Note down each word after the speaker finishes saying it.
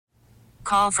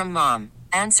Call from mom.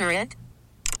 Answer it.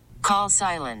 Call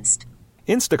silenced.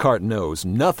 Instacart knows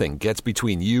nothing gets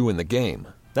between you and the game.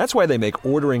 That's why they make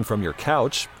ordering from your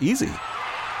couch easy.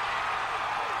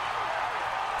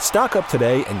 Stock up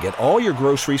today and get all your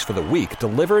groceries for the week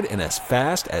delivered in as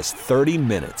fast as 30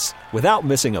 minutes without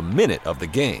missing a minute of the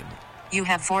game. You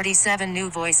have 47 new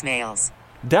voicemails.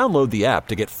 Download the app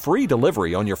to get free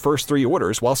delivery on your first 3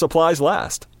 orders while supplies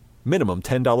last. Minimum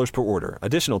 $10 per order.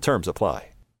 Additional terms apply.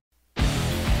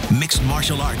 Mixed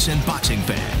martial arts and boxing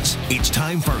fans, it's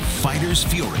time for Fighter's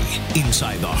Fury,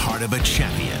 inside the heart of a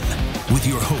champion. With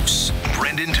your hosts,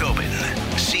 Brendan Tobin,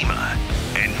 Seema,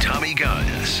 and Tommy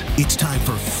Guns. It's time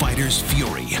for Fighter's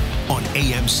Fury on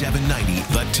AM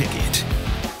 790, The Ticket.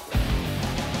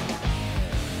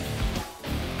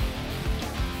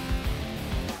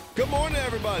 Good morning,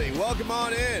 everybody. Welcome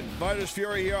on in. Fighter's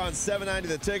Fury here on 790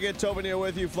 The Ticket. Tobin here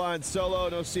with you, flying solo.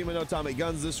 No Seema, no Tommy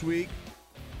Guns this week.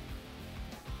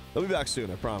 They'll be back soon,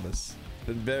 I promise.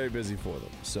 Been very busy for them.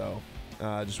 So,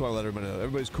 just want to let everybody know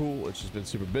everybody's cool. It's just been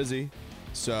super busy.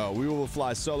 So, we will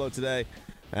fly solo today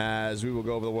as we will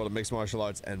go over the world of mixed martial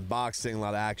arts and boxing. A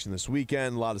lot of action this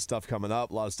weekend. A lot of stuff coming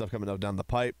up. A lot of stuff coming up down the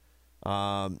pipe.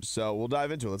 So, we'll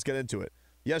dive into it. Let's get into it.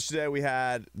 Yesterday, we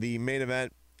had the main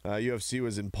event. UFC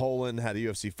was in Poland, had a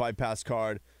UFC Fight Pass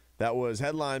card that was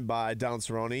headlined by Donald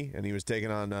Cerrone, and he was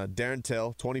taking on Darren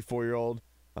Till, 24-year-old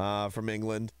from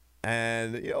England.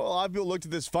 And, you know, a lot of people looked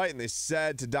at this fight and they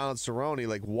said to Donald Cerrone,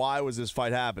 like, why was this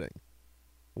fight happening?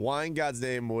 Why in God's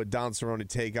name would Donald Cerrone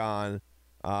take on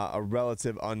a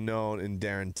relative unknown in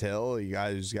Darren Till? You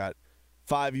guys who's got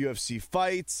 5 UFC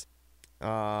fights.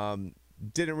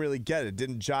 Didn't really get it.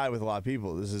 Didn't jive with a lot of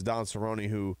people. This is Donald Cerrone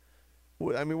who,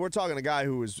 I mean, we're talking a guy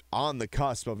who was on the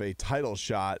cusp of a title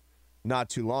shot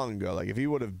not too long ago. Like, if he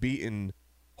would have beaten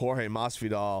Jorge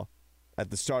Masvidal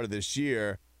at the start of this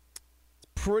year,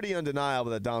 pretty undeniable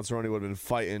that Donald Cerrone would have been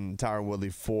fighting Tyron Woodley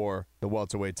for the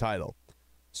welterweight title.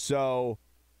 So,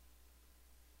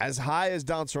 as high as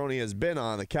Donald Cerrone has been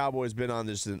on, the Cowboys been on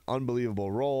just an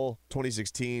unbelievable roll.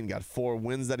 2016, got 4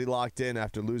 wins that he locked in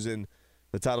after losing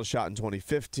the title shot in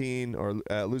 2015, or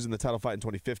losing the title fight in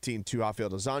 2015 to Rafael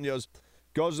dos Anjos.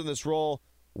 Goes in this role,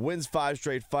 wins 5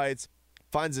 straight fights,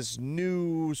 finds this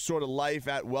new sort of life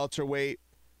at welterweight,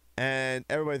 and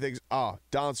everybody thinks, oh,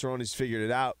 Donald Cerrone's figured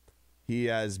it out. He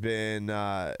has been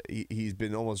he's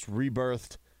been almost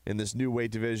rebirthed in this new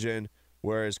weight division,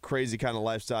 where his crazy kind of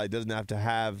lifestyle, he doesn't have to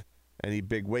have any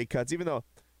big weight cuts, even though,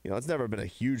 you know, it's never been a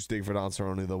huge thing for Donald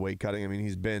Cerrone, the weight cutting. I mean,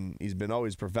 he's been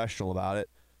always professional about it,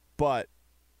 but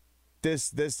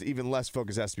this even less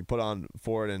focus has to be put on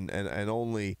for it, and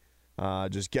only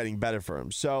just getting better for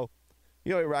him. So,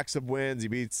 you know, he racks up wins. He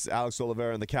beats Alex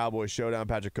Oliveira in the Cowboys showdown.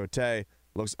 Patrick Cote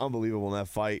looks unbelievable in that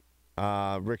fight.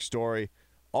 Rick Story.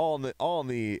 All in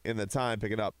the time,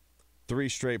 picking up 3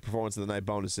 straight performance of the night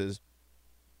bonuses.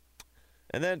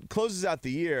 And then closes out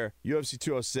the year, UFC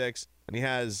 206, and he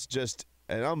has just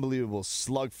an unbelievable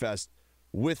slugfest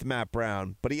with Matt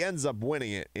Brown, but he ends up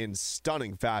winning it in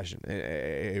stunning fashion.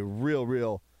 A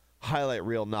real highlight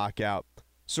reel knockout.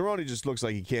 Cerrone just looks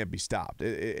like he can't be stopped.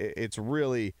 It's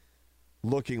really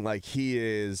looking like he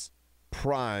is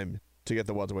primed to get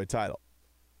the welterweight title.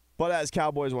 But as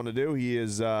Cowboys want to do,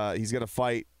 he's going to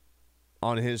fight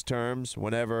on his terms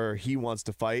whenever he wants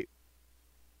to fight.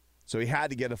 So he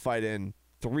had to get a fight in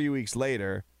 3 weeks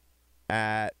later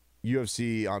at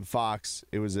UFC on Fox.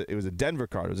 It was a Denver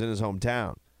card. It was in his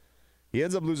hometown. He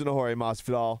ends up losing to Jorge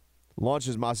Masvidal,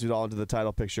 launches Masvidal into the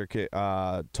title picture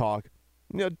talk.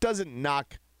 You know, doesn't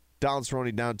knock Donald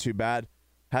Cerrone down too bad.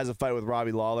 Has a fight with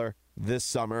Robbie Lawler this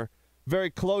summer. Very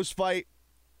close fight.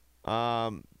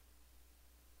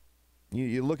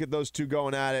 You look at those two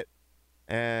going at it,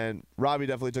 and Robbie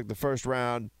definitely took the first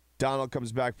round. Donald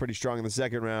comes back pretty strong in the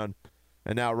second round,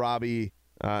 and now Robbie,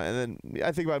 and then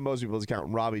I think by most people's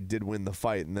account, Robbie did win the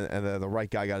fight, and the right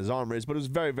guy got his arm raised, but it was a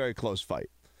very, very close fight.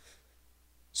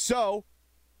 So,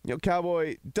 you know,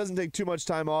 Cowboy doesn't take too much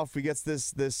time off. He gets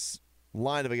this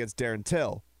lineup against Darren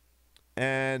Till,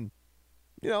 and,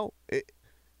 you know,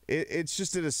 it's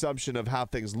just an assumption of how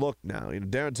things look now. You know,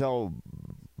 Darren Till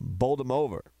bowled him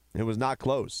over. It was not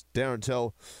close. Darren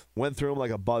Till went through him like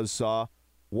a buzzsaw.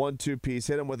 1-2 piece,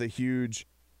 hit him with a huge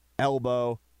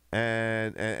elbow,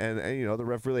 and you know, the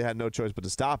ref really had no choice but to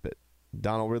stop it.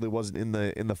 Donald really wasn't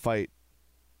in the fight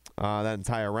that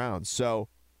entire round. So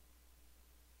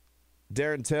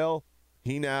Darren Till,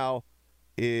 he now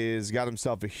got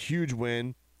himself a huge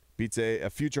win, beats a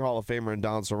future Hall of Famer in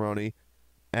Donald Cerrone.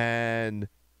 And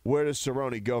where does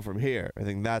Cerrone go from here? I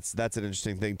think that's an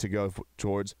interesting thing to go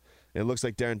towards. It looks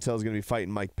like Darren Till is going to be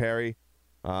fighting Mike Perry.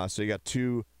 So you got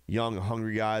 2 young,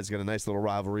 hungry guys. Got a nice little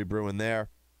rivalry brewing there.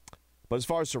 But as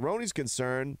far as Cerrone's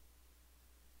concerned,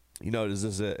 is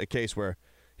this a case where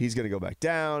he's going to go back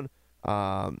down?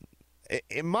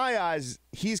 In my eyes,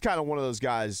 he's kind of one of those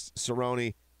guys,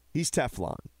 Cerrone. He's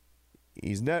Teflon.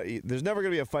 There's never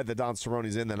going to be a fight that Don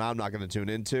Cerrone's in that I'm not going to tune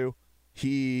into.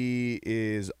 He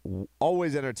is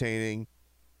always entertaining.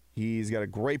 He's got a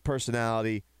great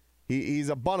personality. He's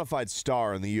a bona fide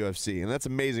star in the UFC, and that's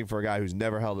amazing for a guy who's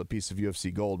never held a piece of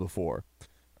UFC gold before.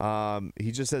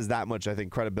 He just has that much, I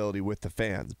think, credibility with the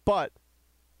fans. But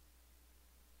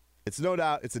it's no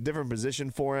doubt it's a different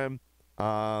position for him.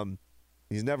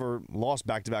 He's never lost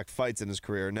back-to-back fights in his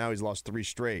career. Now he's lost 3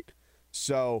 straight.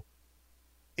 So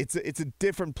it's a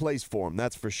different place for him,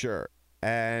 that's for sure.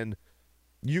 And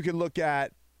you can look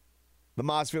at the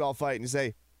Masvidal fight and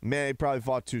say, man, he probably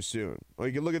fought too soon. Or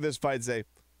you can look at this fight and say,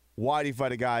 why do you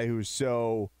fight a guy who's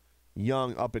so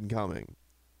young, up and coming?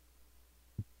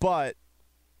 But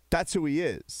that's who he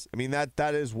is. I mean, that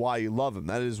is why you love him.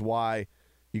 That is why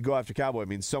you go after Cowboy. I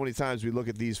mean, so many times we look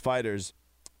at these fighters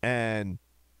and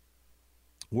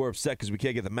we're upset because we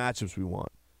can't get the matchups we want.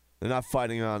 They're not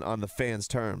fighting on the fans'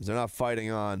 terms. They're not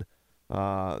fighting on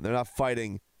they're not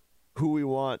fighting who we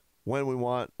want, when we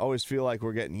want. Always feel like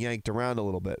we're getting yanked around a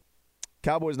little bit.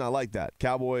 Cowboy's not like that.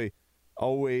 Cowboy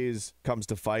always comes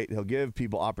to fight. He'll give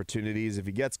people opportunities. If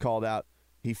he gets called out,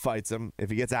 he fights them. If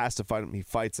he gets asked to fight him, he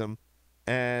fights him.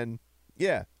 And,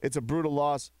 yeah, it's a brutal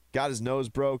loss. Got his nose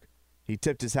broke. He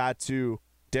tipped his hat to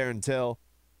Darren Till,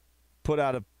 put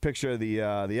out a picture of the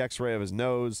X-ray of his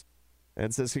nose,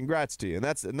 and says congrats to you. And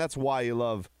that's why you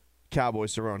love Cowboy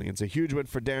Cerrone. It's a huge win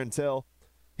for Darren Till.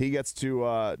 He gets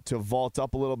to vault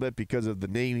up a little bit because of the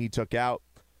name he took out,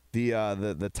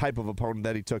 the type of opponent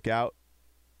that he took out.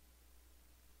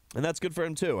 And that's good for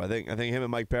him too. I think him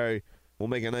and Mike Perry will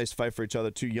make a nice fight for each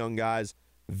other. 2 young guys,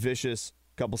 vicious,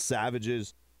 couple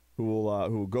savages who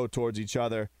will go towards each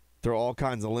other, throw all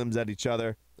kinds of limbs at each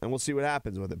other, and we'll see what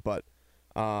happens with it. But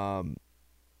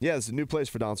yeah, it's a new place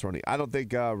for Don Cerrone. I don't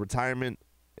think retirement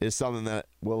is something that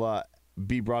will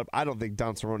be brought up. I don't think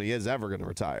Don Cerrone is ever going to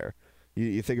retire.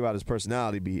 You think about his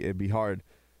personality, it'd be hard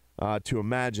to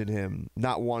imagine him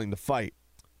not wanting to fight.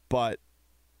 But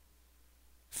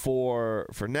for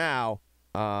now,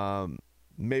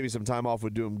 maybe some time off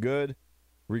would do him good.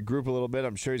 Regroup a little bit.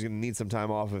 I'm sure he's going to need some time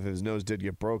off if his nose did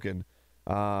get broken.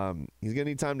 He's going to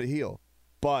need time to heal.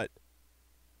 But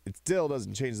it still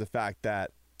doesn't change the fact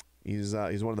that he's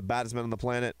one of the baddest men on the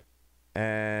planet.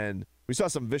 And we saw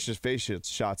some vicious face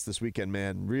shots this weekend,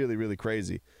 man. Really, really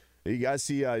crazy. Did you guys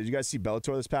see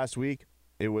Bellator this past week?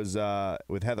 It was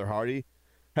with Heather Hardy.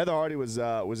 Heather Hardy was in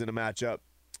a matchup,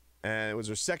 and it was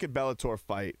her second Bellator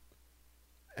fight.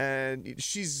 And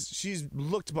she's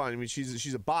looked upon. I mean,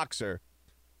 she's a boxer,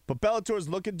 but Bellator's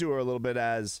looking to her a little bit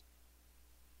as,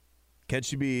 can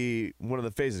she be one of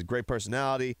the faces? Great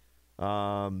personality.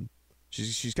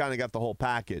 She's kind of got the whole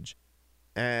package,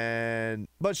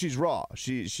 but she's raw.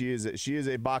 She is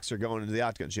a boxer going into the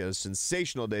octagon. She had a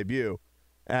sensational debut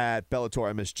at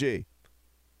Bellator MSG,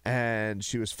 and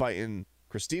she was fighting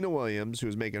Christina Williams, who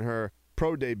was making her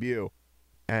pro debut.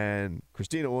 And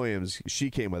Christina Williams, she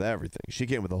came with everything. She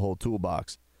came with the whole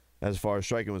toolbox as far as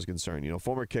striking was concerned.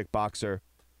 Former kickboxer,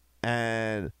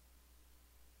 and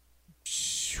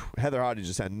Heather Hardy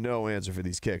just had no answer for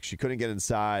these kicks. She couldn't get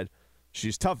inside.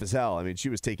 She's tough as hell. I mean, she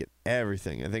was taking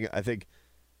everything. I think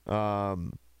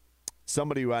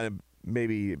somebody who hadn't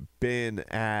maybe been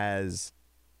as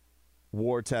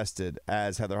war-tested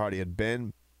as Heather Hardy had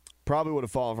been probably would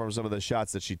have fallen from some of the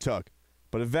shots that she took.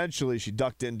 But eventually she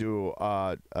ducked into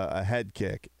a head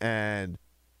kick, and,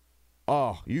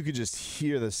 you could just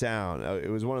hear the sound. It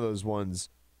was one of those ones,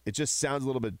 it just sounds a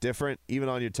little bit different, even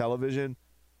on your television.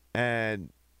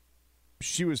 And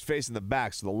she was facing the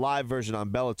back, so the live version on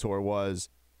Bellator was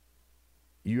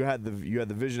you had the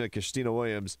vision of Christina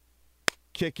Williams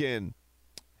kick in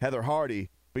Heather Hardy,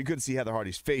 but you couldn't see Heather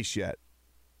Hardy's face yet.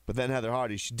 But then Heather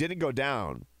Hardy, she didn't go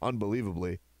down,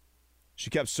 unbelievably. She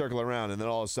kept circling around, and then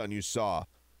all of a sudden you saw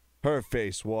her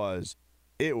face was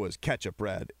ketchup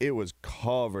red. It was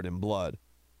covered in blood.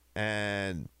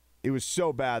 And it was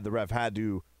so bad the ref had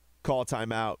to call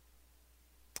timeout,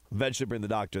 eventually bring the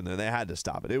doctor in there. They had to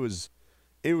stop it. It was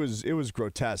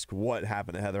grotesque what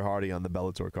happened to Heather Hardy on the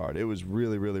Bellator card. It was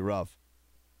really, really rough.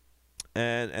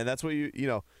 And that's what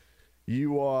you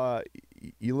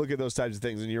look at those types of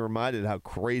things and you're reminded how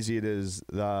crazy it is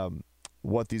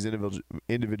what these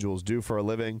individuals do for a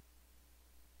living.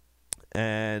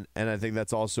 And I think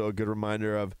that's also a good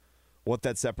reminder of what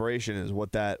that separation is,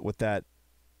 what that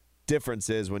difference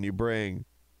is when you bring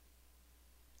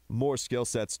more skill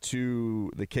sets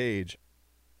to the cage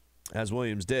as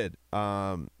Williams did.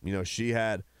 She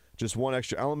had just one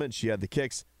extra element. She had the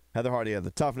kicks. Heather Hardy had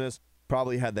the toughness,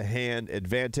 probably had the hand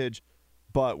advantage.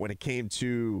 But when it came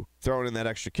to throwing in that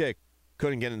extra kick,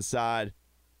 couldn't get inside.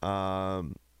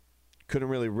 Couldn't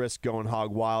really risk going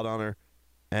hog wild on her.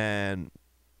 And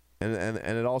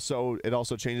it also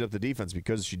changed up the defense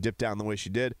because she dipped down the way she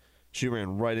did. She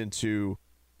ran right into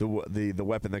the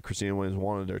weapon that Christina Williams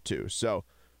wanted her to. So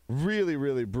really,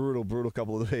 really brutal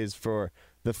couple of days for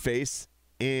the face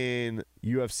in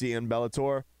UFC and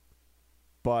Bellator.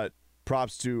 But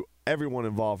props to everyone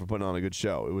involved for putting on a good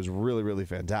show. It was really, really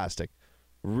fantastic.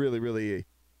 Really, really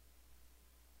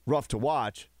rough to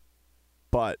watch,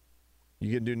 but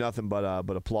you can do nothing but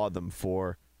applaud them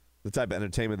for the type of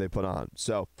entertainment they put on.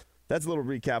 So that's a little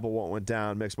recap of what went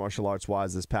down mixed martial arts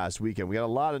wise this past weekend. We got a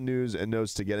lot of news and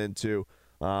notes to get into.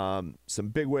 Some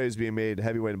big waves being made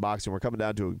heavyweight in boxing. We're coming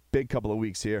down to a big couple of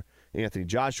weeks here. Anthony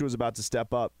Joshua's about to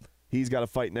step up. He's got a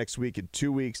fight next week in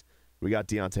 2 weeks. We got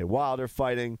Deontay Wilder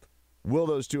fighting. Will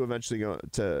those two eventually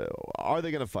are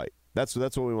they going to fight? That's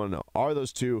what we want to know. Are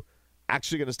those two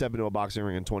actually going to step into a boxing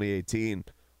ring in 2018?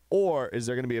 Or is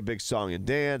there going to be a big song and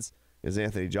dance? Is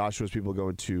Anthony Joshua's people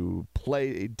going to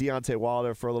play Deontay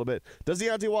Wilder for a little bit? Does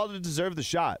Deontay Wilder deserve the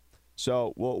shot?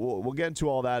 So we'll get into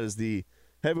all that as the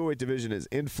heavyweight division is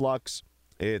in flux.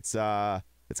 It's got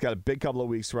a big couple of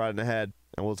weeks riding ahead,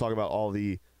 and we'll talk about all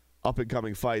the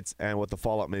up-and-coming fights and what the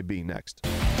fallout may be next.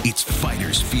 It's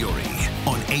Fighters Fury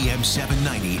on AM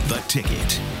 790, The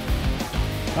Ticket.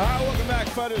 All right, welcome back.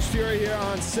 Fighters Fury here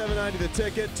on 790 The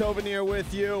Ticket. Tobin here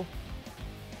with you.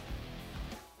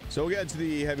 So we'll get to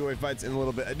the heavyweight fights in a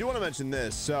little bit. I do want to mention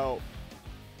this. So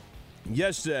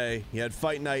yesterday, you had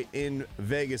fight night in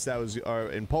Vegas or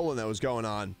in Poland that was going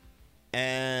on.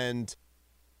 And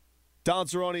Don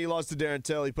Cerrone lost to Darren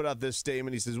Till. He put out this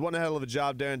statement. He says, "One hell of a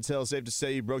job, Darren Till. Safe to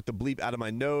say you broke the bleep out of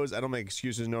my nose. I don't make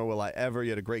excuses, nor will I ever. You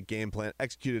had a great game plan.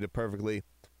 Executed it perfectly.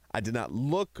 I did not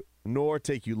overlook nor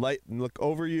take you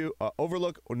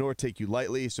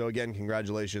lightly. So again,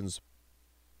 congratulations."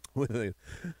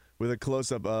 With a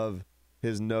close-up of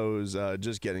his nose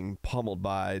just getting pummeled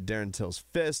by Darren Till's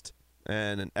fist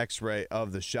and an X-ray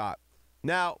of the shot.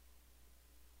 Now,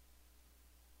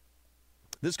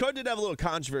 this card did have a little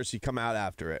controversy come out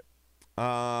after it.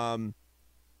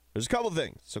 There's a couple of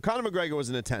things. So Conor McGregor was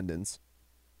in attendance.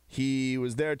 He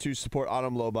was there to support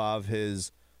Adam Lobov,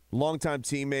 his longtime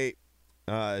teammate,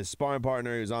 his sparring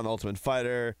partner. He was on The Ultimate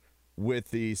Fighter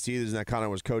with the season that Conor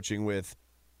was coaching with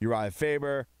Uriah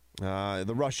Faber,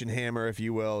 the Russian Hammer, if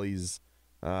you will. He's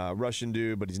a Russian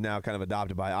dude, but he's now kind of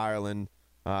adopted by Ireland.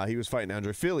 He was fighting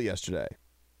Andre Fili yesterday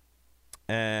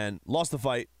and lost the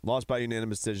fight, lost by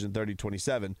unanimous decision,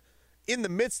 30-27. In the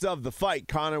midst of the fight,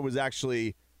 Conor was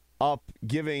actually up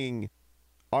giving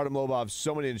Artem Lobov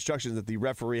so many instructions that the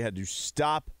referee had to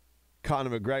stop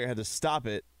Conor McGregor, had to stop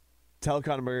it, tell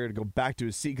Conor McGregor to go back to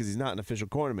his seat because he's not an official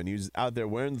cornerman. He was out there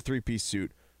wearing the three-piece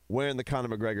suit, wearing the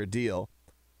Conor McGregor deal.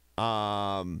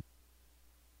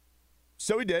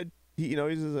 So he did. He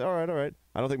says, all right.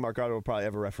 I don't think Mark Otto will probably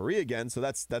ever referee again, so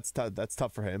that's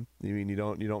tough for him. I mean, you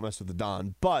don't mess with the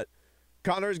Don. But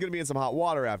Conor is going to be in some hot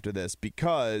water after this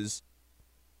because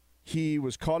he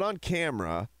was caught on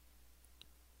camera,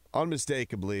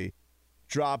 unmistakably,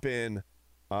 dropping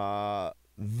the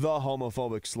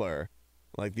homophobic slur,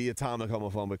 like the atomic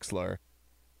homophobic slur,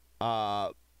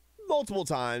 multiple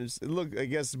times. Look, I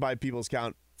guess by people's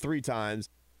count, 3 times.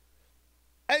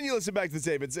 And you listen back to the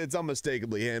tape, it's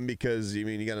unmistakably him because,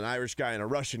 you got an Irish guy and a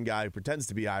Russian guy who pretends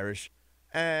to be Irish,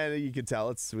 and you can tell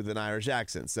it's with an Irish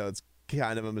accent, so it's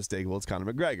kind of unmistakable. It's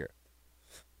Conor McGregor.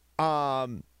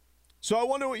 So I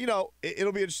wonder,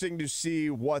 it'll be interesting to see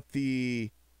what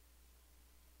the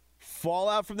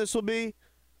fallout from this will be.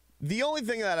 The only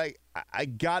thing that I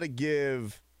got to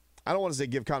give, I don't want to say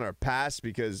give Conor a pass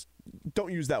because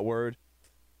don't use that word,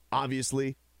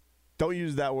 obviously. Don't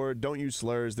use that word. Don't use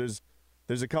slurs.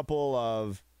 There's a couple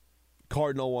of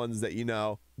cardinal ones that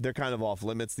they're kind of off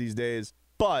limits these days.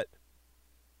 But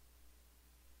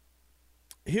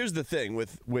here's the thing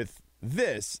with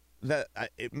this, that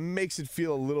it makes it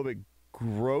feel a little bit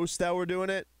gross that we're doing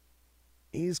it.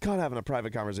 He's caught having a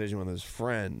private conversation with his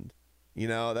friend.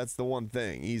 That's the one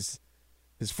thing. His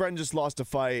friend just lost a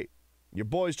fight. Your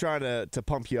boy's trying to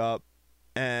pump you up,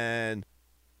 and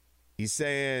he's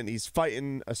saying he's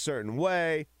fighting a certain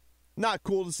way. Not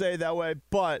cool to say it that way,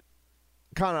 but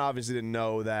Conor obviously didn't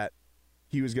know that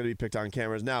he was going to be picked on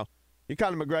cameras. Now, you're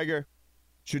Conor McGregor.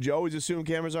 Should you always assume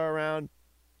cameras are around?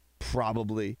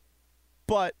 Probably.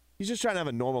 But he's just trying to have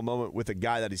a normal moment with a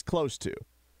guy that he's close to.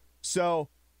 So,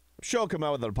 I'm sure he'll come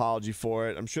out with an apology for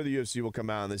it. I'm sure the UFC will come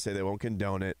out and they say they won't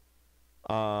condone it.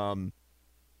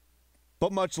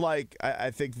 But much like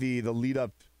I think the lead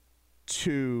up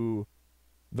to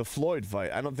the Floyd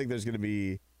fight, I don't think there's going to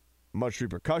be much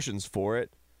repercussions for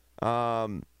it.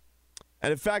 And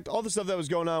in fact, all the stuff that was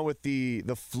going on with the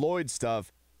Floyd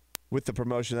stuff, with the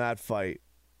promotion of that fight,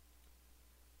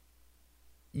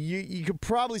 you could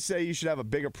probably say you should have a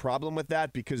bigger problem with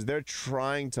that because they're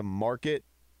trying to market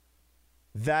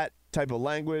that type of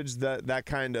language, that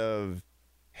kind of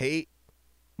hate,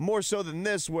 more so than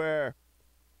this, where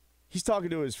he's talking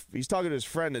to his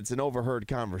friend. It's an overheard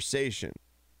conversation.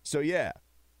 So yeah,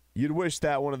 you'd wish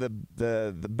that one of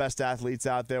the best athletes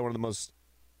out there, one of the most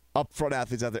upfront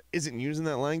athletes out there, isn't using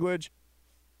that language.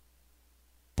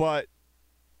 But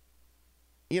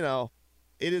you know,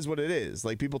 it is what it is.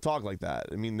 Like, people talk like that.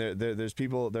 I mean, there's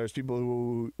people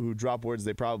who drop words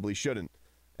they probably shouldn't,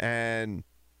 and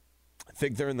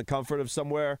think they're in the comfort of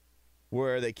somewhere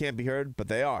where they can't be heard, but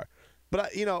they are.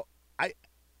 But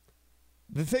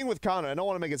the thing with Conor, I don't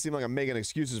want to make it seem like I'm making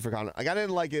excuses for Conor. Like, I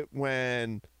didn't like it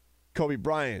when Kobe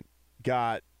Bryant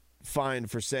got fined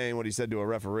for saying what he said to a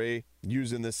referee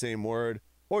using the same word,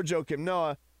 or Joakim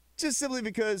Noah, just simply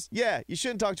because, yeah, you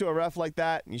shouldn't talk to a ref like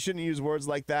that, and you shouldn't use words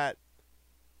like that.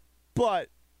 But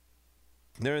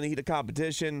they're in the heat of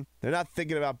competition. They're not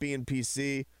thinking about being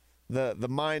PC. The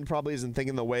mind probably isn't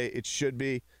thinking the way it should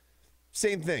be.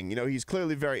 Same thing. You know, he's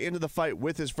clearly very into the fight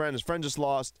with his friend. His friend just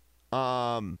lost.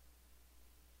 I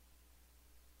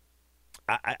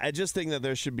just think that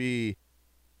there should be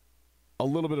a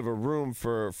little bit of a room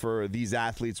for these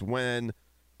athletes when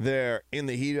they're in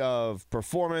the heat of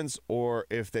performance, or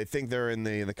if they think they're in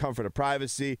the comfort of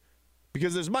privacy,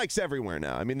 because there's mics everywhere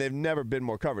now. I mean, they've never been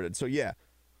more covered. So yeah,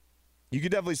 you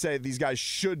could definitely say these guys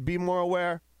should be more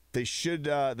aware. They should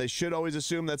always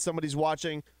assume that somebody's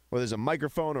watching, or there's a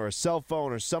microphone or a cell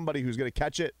phone or somebody who's going to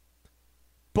catch it.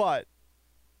 But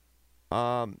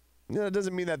it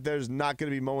doesn't mean that there's not going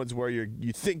to be moments where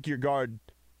you think your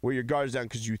guard's down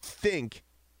because you think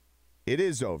it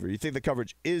is over. You think the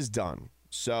coverage is done.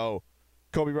 So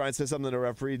Kobe Bryant says something to the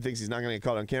referee, thinks he's not going to get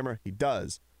caught on camera. He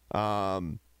does.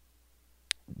 Joakim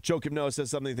Noah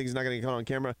says something, he thinks he's not going to get caught on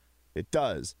camera. It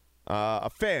does. A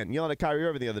fan yelling at Kyrie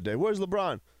Irving the other day, "Where's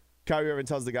LeBron?" Kyrie Irving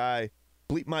tells the guy,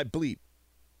 "Bleep my bleep."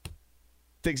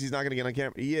 Thinks he's not going to get on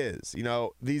camera. He is. You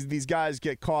know, these guys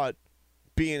get caught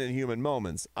being in human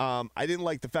moments. I didn't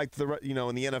like the fact that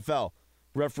in the NFL,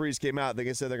 referees came out.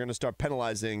 They said they're going to start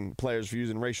penalizing players for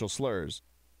using racial slurs.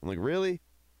 I'm like, really?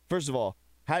 First of all,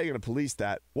 how are you going to police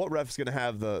that? What ref is going to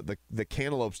have the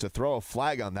cantaloupes to throw a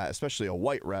flag on that, especially a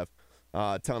white ref,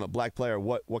 telling a black player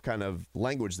what kind of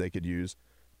language they could use?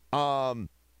 So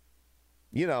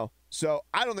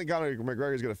I don't think Conor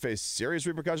McGregor is going to face serious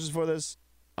repercussions for this,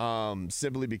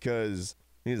 simply because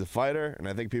he's a fighter, and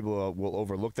I think people will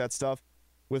overlook that stuff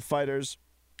with fighters.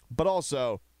 But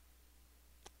also,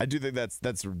 I do think that's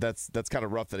kind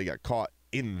of rough that he got caught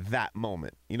in that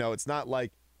moment. You know, it's not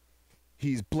like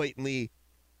he's blatantly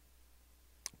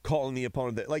calling the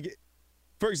opponent that, like,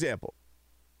 for example,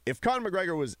 if Conor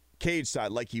McGregor was cage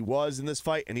side like he was in this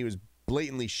fight and he was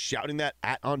blatantly shouting that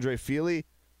at Andre Fili,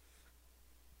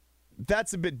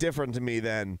 that's a bit different to me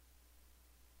than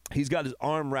he's got his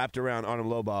arm wrapped around Artem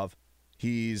Lobov.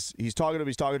 He's talking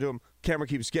to him. Camera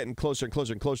keeps getting closer and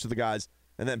closer and closer to the guys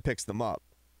and then picks them up.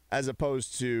 As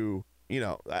opposed to,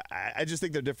 I just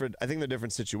think they're different. I think they're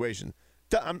different situations.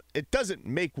 It doesn't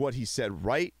make what he said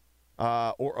right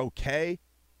or okay.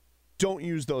 Don't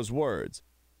use those words.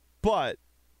 But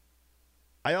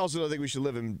I also don't think we should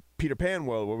live in Peter Pan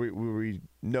world where we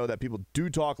know that people do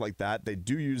talk like that. They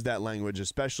do use that language,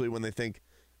 especially when they think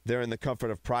they're in the comfort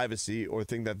of privacy or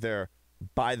think that they're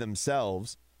by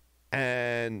themselves.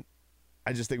 And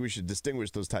I just think we should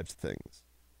distinguish those types of things.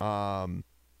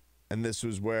 And this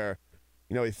was where,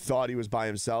 he thought he was by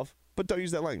himself, but don't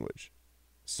use that language.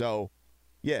 So,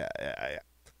 yeah,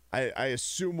 I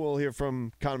assume we'll hear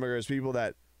from Conor McGregor's people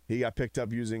that he got picked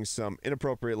up using some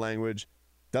inappropriate language.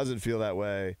 Doesn't feel that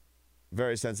way.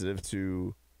 Very sensitive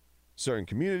to certain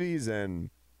communities, and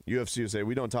UFC will say,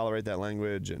 we don't tolerate that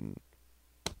language, and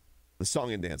the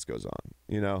song and dance goes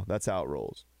on. That's how it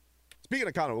rolls. Speaking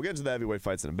of Conor, we'll get into the heavyweight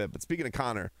fights in a bit, but speaking of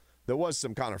Conor, there was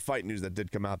some Conor fight news that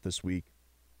did come out this week.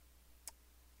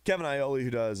 Kevin Iole, who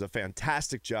does a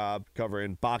fantastic job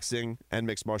covering boxing and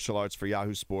mixed martial arts for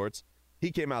Yahoo Sports,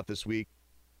 he came out this week.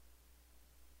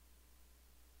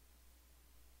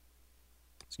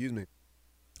 Excuse me.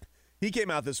 He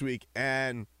came out this week,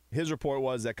 and his report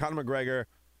was that Conor McGregor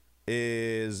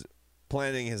is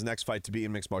planning his next fight to be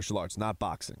in mixed martial arts, not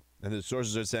boxing. And the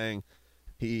sources are saying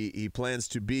he plans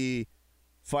to be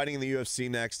fighting in the UFC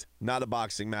next, not a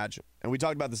boxing match. And we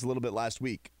talked about this a little bit last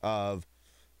week of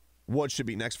what should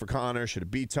be next for Conor. Should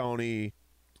it be Tony?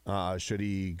 Should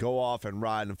he go off and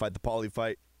ride and fight the Paulie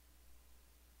fight?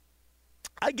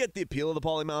 I get the appeal of the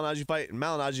Paulie Malignaggi fight, and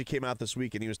Malignaggi came out this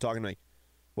week and he was talking to me.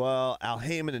 Well, Al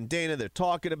Heyman and Dana, they're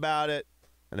talking about it,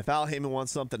 and if Al Heyman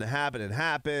wants something to happen, it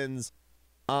happens.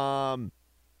 I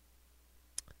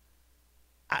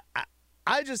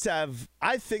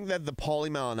think that the Paulie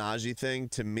Malignaggi thing,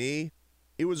 to me,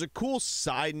 it was a cool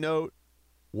side note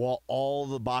while all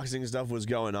the boxing stuff was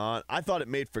going on. I thought it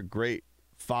made for great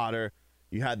fodder.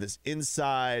 You had this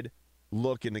inside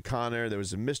look into Conor. There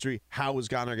was a mystery. How was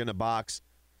Conor going to box?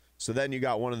 So then you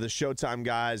got one of the Showtime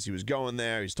guys. He was going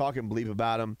there. He's talking bleep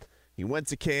about him. He went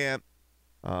to camp,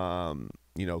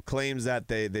 claims that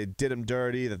they did him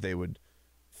dirty, that they would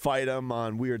fight him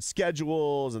on weird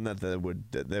schedules, and that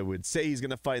they would say he's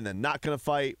going to fight and then not going to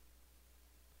fight.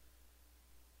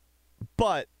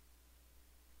 But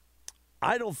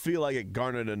I don't feel like it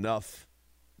garnered enough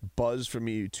buzz for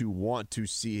me to want to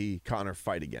see Conor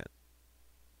fight again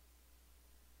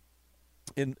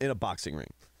in a boxing ring.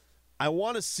 I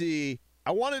wanted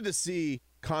to see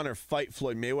Conor fight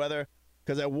Floyd Mayweather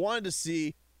because I wanted to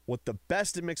see what the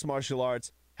best in mixed martial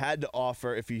arts had to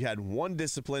offer if he had one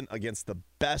discipline against the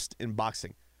best in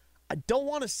boxing. I don't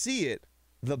want to see it,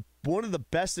 one of the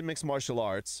best in mixed martial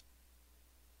arts,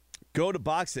 go to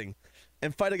boxing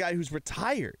and fight a guy who's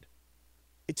retired.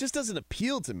 It just doesn't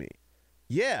appeal to me.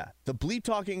 Yeah, the bleep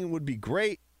talking would be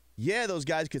great. Yeah, those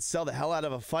guys could sell the hell out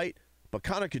of a fight, but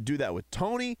Conor could do that with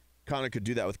Tony. Conor could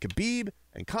do that with Khabib,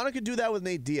 and Conor could do that with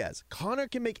Nate Diaz. Conor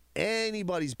can make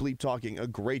anybody's bleep talking a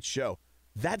great show.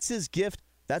 That's his gift.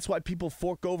 That's why people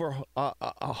fork over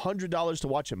 $100 to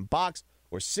watch him box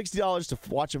or $60 to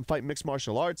watch him fight mixed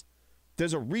martial arts.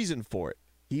 There's a reason for it.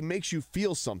 He makes you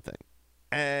feel something.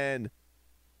 And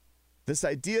this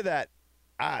idea that,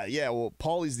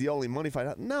 Paulie's the only money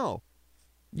fight. No.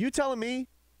 You telling me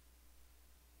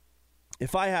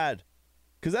if I had,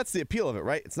 because that's the appeal of it,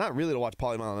 right? It's not really to watch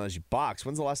Paulie Malignaggi box.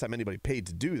 When's the last time anybody paid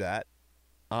to do that?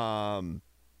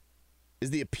 Is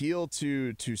the appeal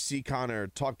to see Conor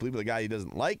talk bleep with a guy he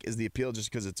doesn't like? Is the appeal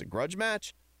just because it's a grudge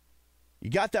match? You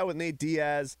got that with Nate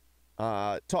Diaz.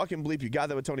 Talking bleep, you got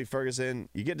that with Tony Ferguson.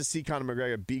 You get to see Conor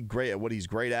McGregor be great at what he's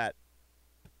great at.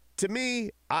 To me,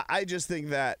 I just think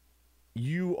that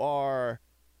you are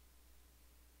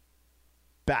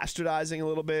bastardizing a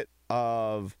little bit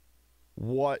of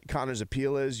what Conor's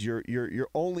appeal is. You're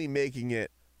only making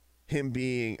it him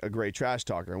being a great trash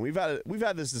talker. And we've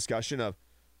had this discussion of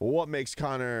what makes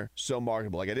Conor so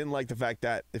marketable. Like, I didn't like the fact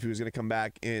that if he was going to come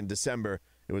back in December,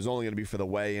 it was only going to be for the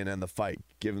weigh-in and the fight,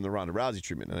 given the Ronda Rousey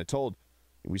treatment. And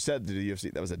we said to the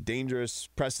UFC that was a dangerous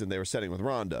precedent they were setting with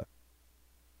Ronda.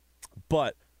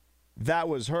 But that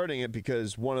was hurting it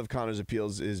because one of Conor's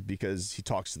appeals is because he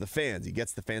talks to the fans. He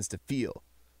gets the fans to feel.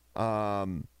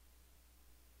 The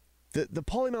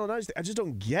Paulie Malignaggi thing, I just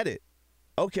don't get it.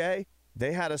 Okay,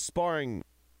 they had a sparring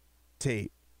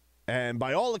tape, and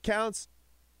by all accounts,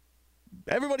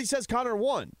 everybody says Conor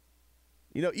won.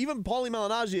 Even Paulie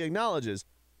Malignaggi acknowledges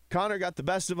Conor got the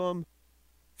best of him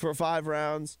for 5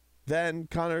 rounds. Then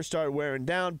Conor started wearing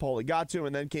down. Paulie got to him,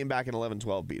 and then came back in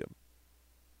 11-12, beat him.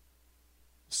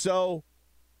 So,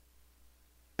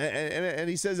 and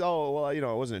he says, oh, well,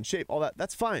 I wasn't in shape. All that,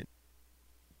 that's fine.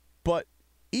 But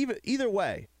either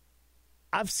way,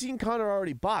 I've seen Conor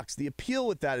already box. The appeal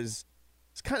with that is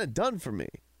kind of done for me.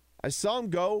 I saw him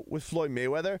go with Floyd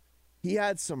Mayweather. He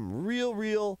had some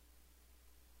real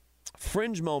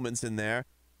fringe moments in there.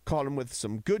 Caught him with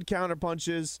some good counter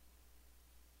punches.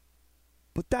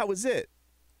 But that was it.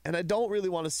 And I don't really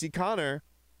want to see Conor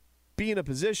be in a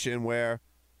position where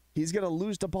he's going to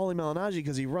lose to Paulie Malignaggi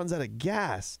because he runs out of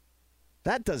gas.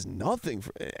 That does nothing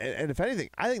for. And if anything,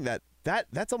 I think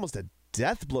that's almost a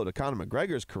death blow to Conor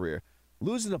McGregor's career.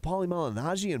 Losing to Paulie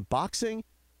Malignaggi in boxing.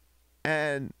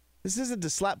 And this isn't to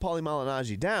slap Paulie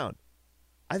Malignaggi down.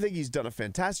 I think he's done a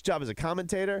fantastic job as a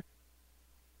commentator.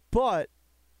 But,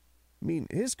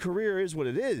 his career is what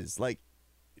it is. Like,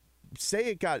 say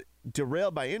it got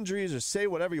derailed by injuries or say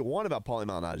whatever you want about Paulie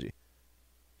Malignaggi.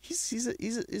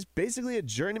 He's basically a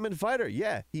journeyman fighter.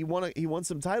 Yeah, he won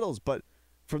some titles, but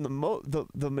from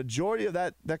the majority of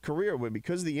that career,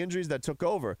 because of the injuries that took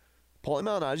over, Paulie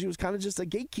Malignaggi was kind of just a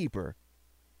gatekeeper.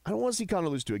 I don't want to see Conor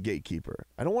lose to a gatekeeper.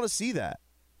 I don't want to see that.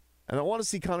 And I want to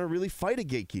see Conor really fight a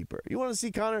gatekeeper. You want to see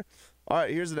Conor? All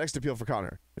right, here's the next appeal for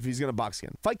Conor if he's going to box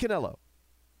again. Fight Canelo.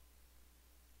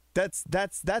 That's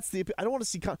the appeal. I don't want to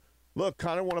see Conor. Look,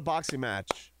 Conor won a boxing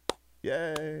match.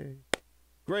 Yay.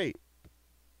 Great.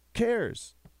 Who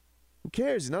cares? Who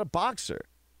cares? He's not a boxer.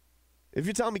 If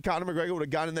you're telling me Conor McGregor would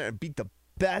have gone in there and beat the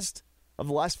best of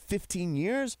the last 15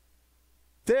 years,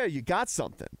 there, you got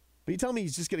something. But you tell me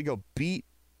he's just going to go beat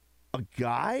a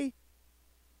guy?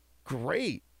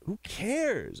 Great. Who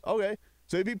cares? Okay.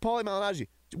 So he beat Paulie Malignaggi.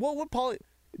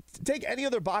 Take any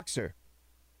other boxer.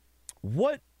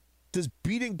 What does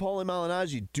beating Paulie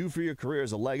Malignaggi do for your career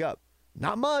as a leg up?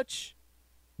 Not much.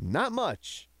 Not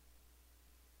much.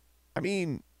 I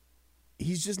mean,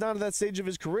 he's just not at that stage of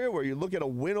his career where you look at a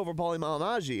win over Paulie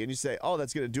Malignaggi and you say, oh,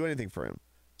 that's going to do anything for him.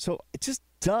 So it just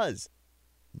does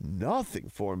nothing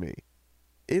for me.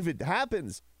 If it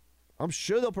happens, I'm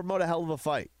sure they'll promote a hell of a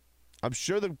fight. I'm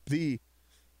sure the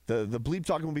bleep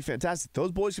talking will be fantastic.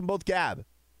 Those boys can both gab.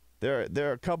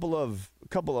 They're a couple of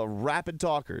rapid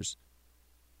talkers.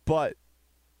 But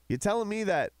you're telling me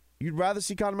that you'd rather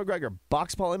see Conor McGregor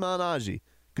box Paulie Malignaggi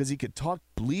because he could talk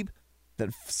bleep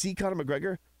than see Conor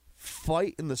McGregor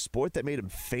fight in the sport that made him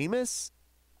famous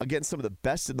against some of the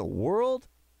best in the world?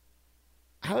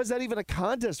 How is that even a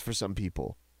contest for some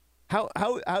people?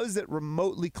 How is it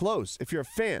remotely close if you're a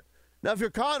fan? Now, if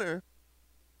you're Conor,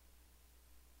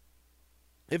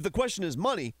 if the question is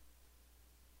money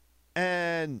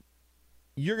and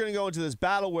you're going to go into this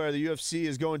battle where the UFC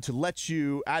is going to let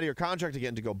you out of your contract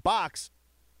again to go box,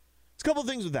 there's a couple of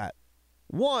things with that.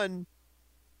 One,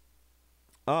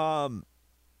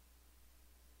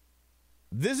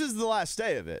 this is the last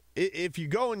day of it. If you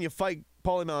go and you fight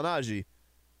Paulie Malignaggi,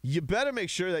 you better make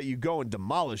sure that you go and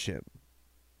demolish him.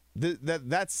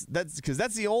 That's because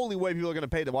that's the only way people are going to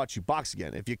pay to watch you box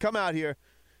again. If you come out here,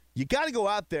 you got to go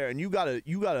out there and you got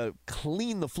to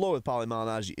clean the floor with Paulie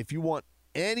Malignaggi if you want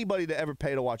anybody to ever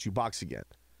pay to watch you box again.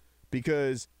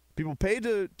 Because people pay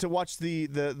to watch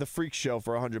the freak show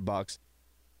for $100.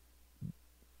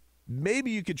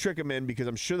 Maybe you could trick them in because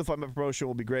I'm sure the Fight Night promotion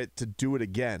will be great to do it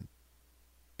again.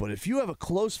 But if you have a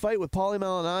close fight with Paulie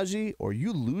Malignaggi or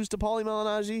you lose to Paulie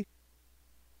Malignaggi,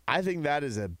 I think that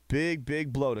is a big,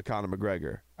 big blow to Conor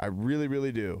McGregor. I really,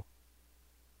 really do.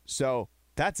 So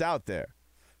that's out there.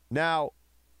 Now,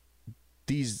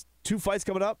 these two fights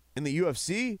coming up in the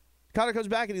UFC, Conor comes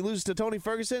back and he loses to Tony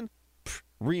Ferguson,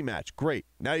 rematch, great.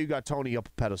 Now you got Tony up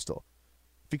a pedestal.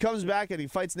 If he comes back and he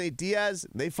fights Nate Diaz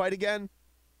and they fight again,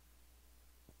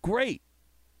 great.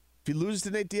 If he loses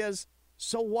to Nate Diaz,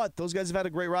 so what? Those guys have had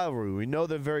a great rivalry. We know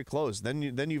they're very close. Then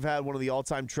you've had one of the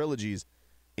all-time trilogies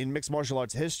in mixed martial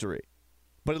arts history.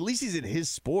 But at least he's in his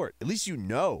sport. At least you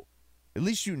know. At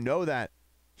least you know that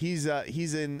he's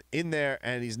in there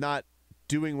and he's not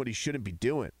doing what he shouldn't be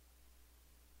doing.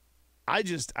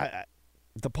 The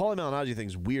Paulie Malignaggi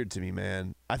thing's weird to me,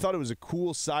 man. I thought it was a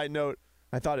cool side note.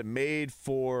 I thought it made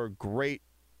for great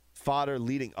fodder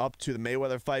leading up to the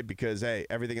Mayweather fight because, hey,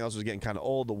 everything else was getting kind of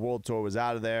old. The World Tour was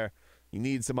out of there. You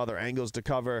need some other angles to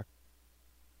cover.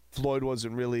 Floyd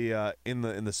wasn't really in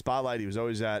the spotlight. He was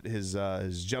always at his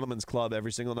gentleman's club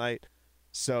every single night.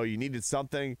 So you needed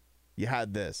something. You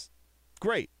had this.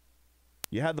 Great.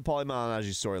 You had the Paulie Malignaggi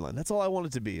storyline. That's all I want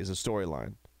it to be is a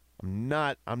storyline. I'm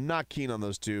not keen on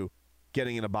those two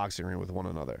getting in a boxing ring with one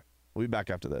another. We'll be back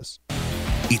after this.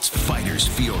 It's Fighters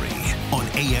Fury on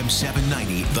AM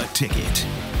 790, The Ticket.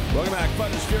 Welcome back.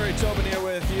 Fighters Fury, Tobin here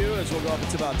with you as we'll go up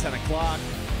until about 10 o'clock.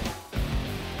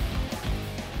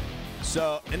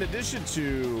 So, in addition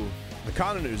to the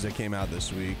Conor news that came out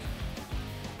this week,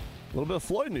 a little bit of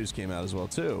Floyd news came out as well,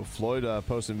 too. Floyd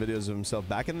posting videos of himself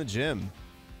back in the gym,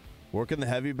 working the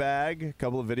heavy bag, a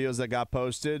couple of videos that got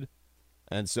posted.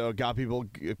 And so it got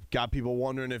people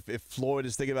wondering if Floyd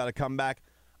is thinking about a comeback.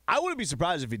 I wouldn't be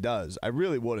surprised if he does. I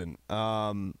really wouldn't.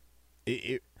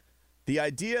 The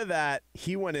idea that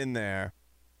he went in there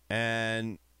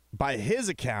and, by his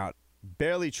account,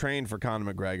 barely trained for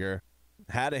Conor McGregor,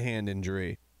 had a hand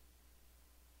injury,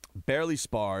 barely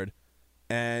sparred,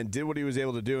 and did what he was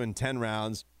able to do in 10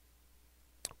 rounds,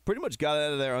 pretty much got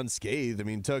out of there unscathed. I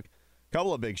mean, took a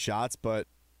couple of big shots, but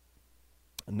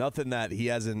nothing that he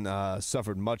hasn't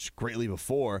suffered much greatly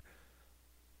before.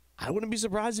 I wouldn't be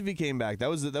surprised if he came back. That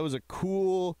was a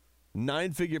cool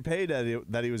 9-figure pay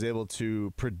that he was able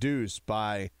to produce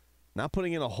by not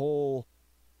putting in a whole,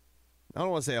 I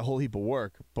don't want to say a whole heap of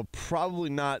work, but probably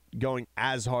not going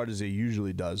as hard as he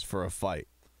usually does for a fight.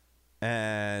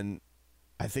 And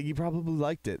I think he probably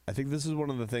liked it. I think this is one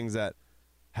of the things that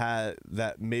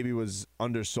maybe was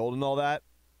undersold and all that.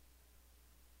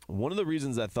 One of the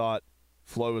reasons I thought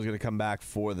Floyd was going to come back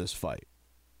for this fight,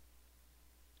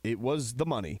 it was the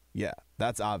money. Yeah,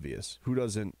 that's obvious. Who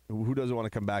doesn't want to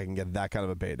come back and get that kind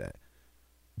of a payday?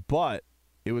 But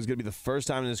it was going to be the first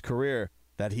time in his career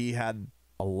that he had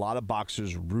a lot of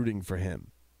boxers rooting for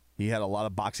him. He had a lot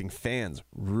of boxing fans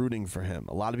rooting for him.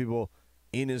 A lot of people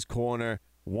in his corner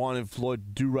wanted Floyd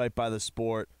to do right by the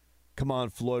sport. Come on,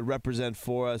 Floyd, represent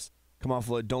for us. Come on,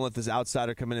 Floyd, don't let this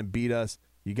outsider come in and beat us.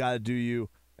 You got to do you.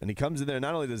 And he comes in there,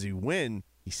 not only does he win,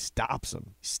 he stops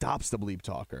him. He stops the bleep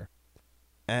talker.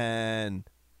 And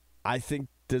I think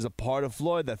there's a part of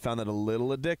Floyd that found that a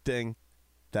little addicting,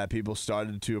 that people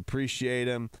started to appreciate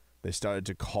him. They started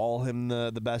to call him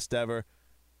the best ever.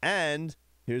 And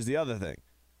here's the other thing.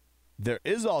 There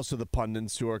is also the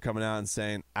pundits who are coming out and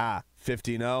saying,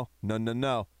 15-0?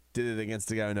 No. Did it against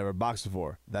the guy who never boxed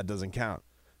before. That doesn't count.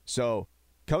 So,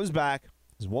 comes back,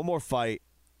 has one more fight,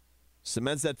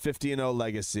 cements that 50-0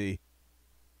 legacy,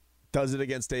 does it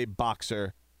against a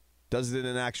boxer, does it in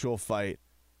an actual fight.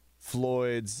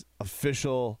 Floyd's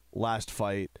official last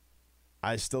fight.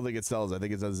 I still think it sells. I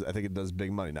think it does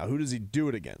big money. Now, who does he do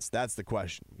it against? That's the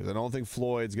question. Because I don't think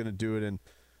Floyd's going to do it and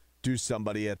do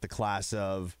somebody at the class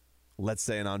of, let's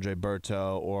say, an Andre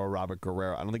Berto or a Robert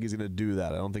Guerrero. I don't think he's going to do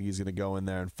that. I don't think he's going to go in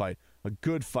there and fight a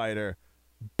good fighter,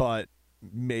 but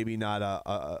maybe not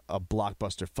a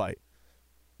blockbuster fight.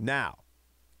 Now,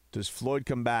 does Floyd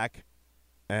come back,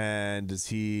 and does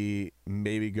he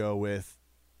maybe go with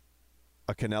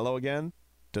a Canelo again?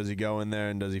 Does he go in there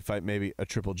and does he fight maybe a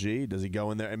Triple G? Does he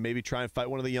go in there and maybe try and fight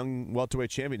one of the young welterweight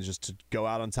champions just to go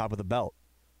out on top of the belt?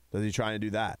 Does he try and do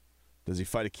that? Does he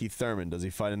fight a Keith Thurman? Does he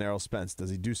fight an Errol Spence? Does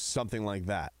he do something like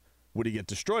that? Would he get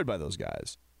destroyed by those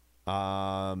guys?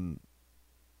 That'd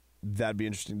be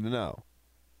interesting to know.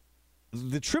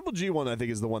 The Triple G one, I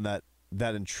think, is the one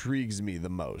that intrigues me the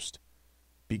most,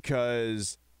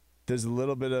 because there's a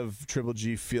little bit of Triple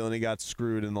G feeling he got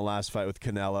screwed in the last fight with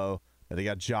Canelo, that he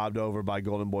got jobbed over by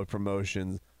Golden Boy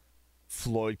Promotions.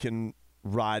 Floyd can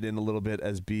ride in a little bit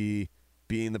as being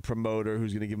the promoter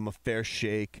who's going to give him a fair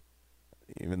shake,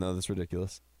 even though that's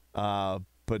ridiculous.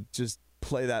 But just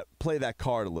play that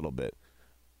card a little bit.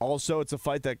 Also, it's a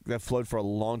fight that Floyd for a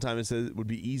long time has said would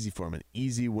be easy for him, an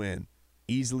easy win,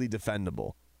 easily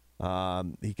defendable.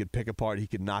 He could pick apart, he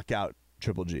could knock out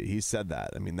Triple G. He said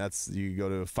that. I mean, you go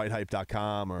to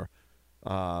fighthype.com, or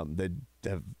they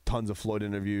have tons of Floyd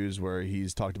interviews where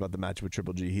he's talked about the matchup with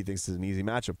Triple G. He thinks it's an easy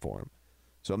matchup for him.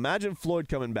 So imagine Floyd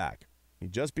coming back. He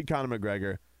just beat Conor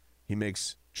McGregor. He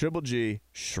makes Triple G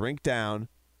shrink down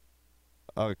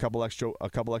a couple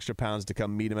extra pounds to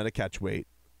come meet him at a catch weight.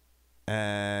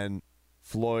 And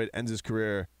Floyd ends his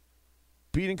career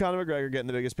beating Conor McGregor, getting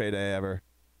the biggest payday ever.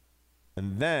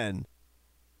 And then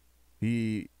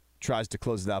he tries to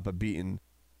close it out by beating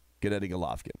Gennady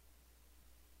Golovkin.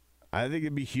 I think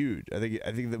it'd be huge. I think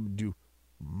they would do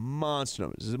monster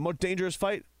numbers. Is it a more dangerous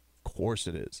fight? Of course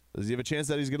it is. Does he have a chance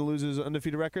that he's going to lose his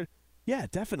undefeated record? Yeah,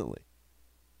 definitely.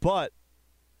 But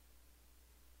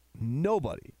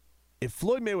nobody. If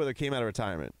Floyd Mayweather came out of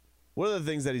retirement, what are the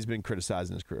things that he's been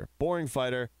criticized in his career? Boring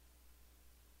fighter,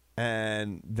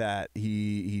 and that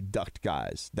he ducked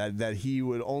guys. That he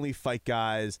would only fight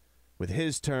guys with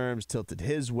his terms, tilted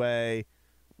his way,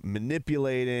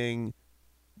 manipulating.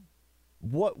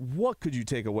 What could you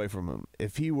take away from him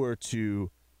if he were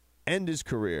to end his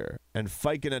career and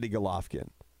fight Gennady Golovkin,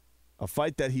 a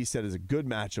fight that he said is a good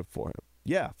matchup for him?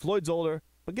 Yeah, Floyd's older,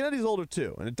 but Gennady's older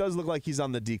too, and it does look like he's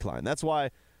on the decline. That's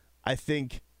why I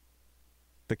think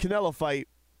the Canelo fight,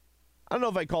 I don't know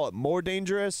if I call it more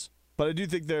dangerous, but I do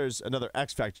think there's another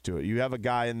X factor to it. You have a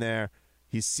guy in there,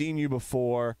 he's seen you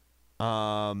before,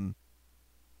 and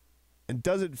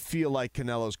doesn't feel like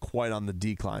Canelo's quite on the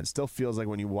decline. Still feels like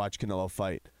when you watch Canelo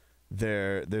fight,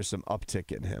 there's some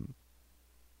uptick in him.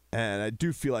 And I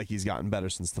do feel like he's gotten better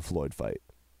since the Floyd fight.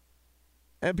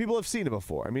 And people have seen it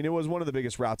before. I mean, it was one of the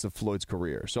biggest routes of Floyd's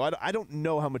career. So I don't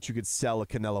know how much you could sell a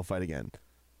Canelo fight again.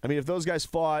 I mean, if those guys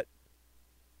fought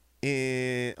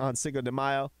on Cinco de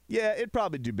Mayo, yeah, it'd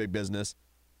probably do big business.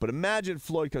 But imagine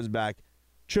Floyd comes back.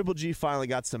 Triple G finally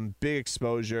got some big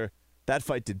exposure. That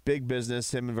fight did big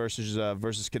business, him versus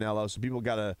Canelo. So people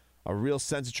got a real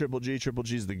sense of Triple G. Triple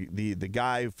G's the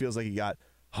guy who feels like he got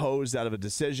hosed out of a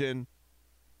decision.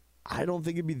 I don't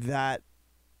think it'd be that.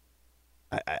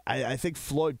 I think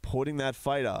Floyd putting that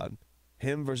fight on,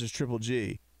 him versus Triple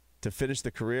G, to finish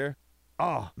the career,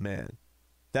 oh man,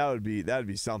 that would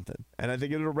be something. And I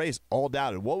think it would erase all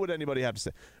doubt. What would anybody have to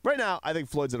say? Right now, I think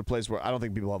Floyd's at a place where I don't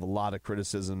think people have a lot of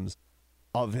criticisms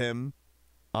of him,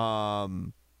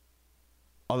 other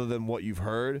than what you've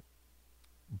heard.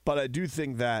 But I do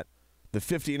think that the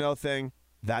 15-0 thing,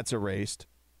 that's erased.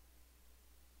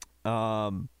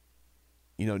 Never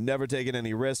taking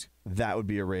any risk, that would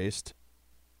be erased.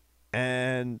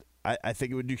 And I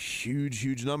think it would do huge,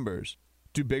 huge numbers.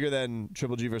 Do bigger than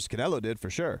Triple G versus Canelo did, for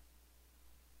sure.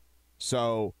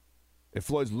 So if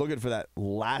Floyd's looking for that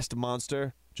last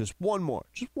monster, just one more.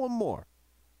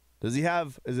 Is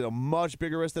it a much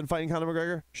bigger risk than fighting Conor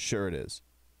McGregor? Sure it is.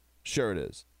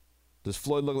 Does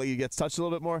Floyd look like he gets touched a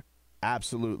little bit more?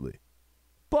 Absolutely.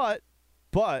 But,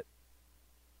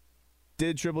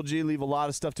 did Triple G leave a lot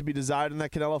of stuff to be desired in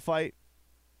that Canelo fight?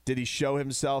 Did he show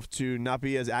himself to not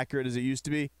be as accurate as it used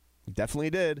to be? He definitely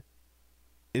did.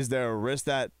 Is there a risk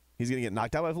that he's going to get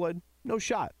knocked out by Floyd? No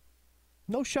shot.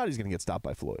 No shot he's going to get stopped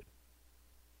by Floyd.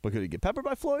 But could he get peppered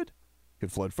by Floyd?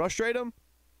 Could Floyd frustrate him?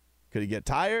 Could he get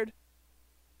tired?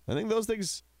 I think those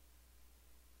things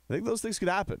could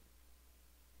happen.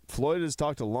 Floyd has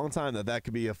talked a long time that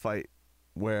could be a fight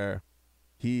where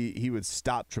he would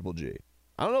stop Triple G.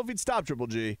 I don't know if he'd stop Triple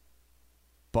G,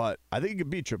 but I think he could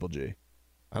beat Triple G.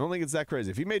 I don't think it's that crazy.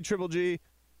 If he made Triple G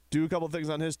do a couple things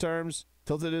on his terms,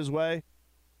 tilted his way,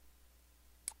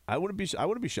 I wouldn't be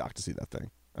shocked to see that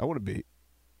thing. I wouldn't be.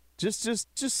 Just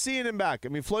seeing him back. I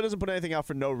mean, Floyd doesn't put anything out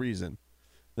for no reason.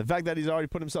 The fact that he's already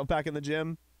put himself back in the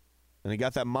gym, and he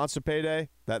got that monster payday,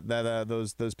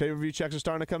 those pay-per-view checks are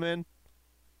starting to come in.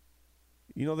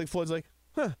 You don't think Floyd's like,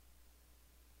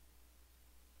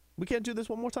 we can't do this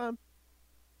one more time?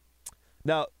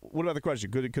 Now, what about the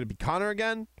question? Could it be Conor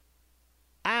again?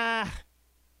 I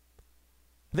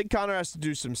think Conor has to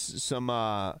do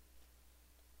I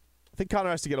think Conor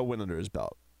has to get a win under his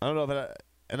belt. I don't know if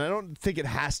and I don't think it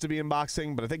has to be in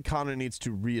boxing, but I think Conor needs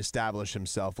to reestablish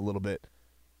himself a little bit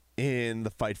in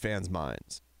the fight fans'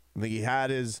 minds. I think he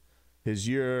had his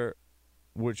year,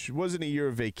 which wasn't a year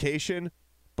of vacation,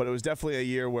 but it was definitely a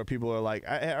year where people are like,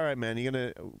 all right, man,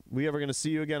 we ever gonna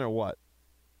see you again or what?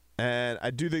 And I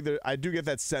do get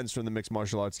that sense from the mixed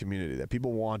martial arts community that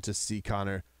people want to see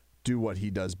Conor do what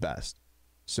he does best.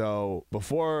 So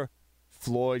before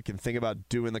Floyd can think about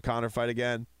doing the Conor fight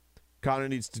again, Conor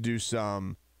needs to do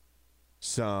some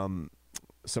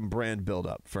brand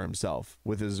build-up for himself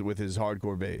with his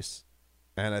hardcore base.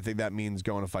 And I think that means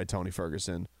going to fight Tony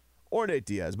Ferguson or Nate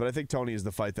Diaz. But I think Tony is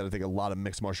the fight that I think a lot of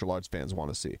mixed martial arts fans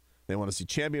want to see. They want to see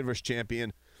champion versus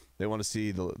champion. They want to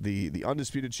see the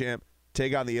undisputed champ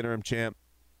take on the interim champ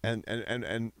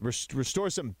and restore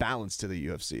some balance to the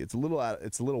UFC. It's a little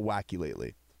wacky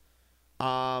lately.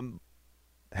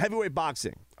 Heavyweight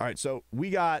boxing. All right, so we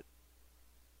got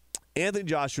Anthony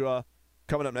Joshua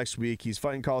coming up next week. He's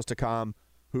fighting Carlos Takam,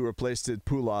 who replaced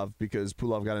Pulov because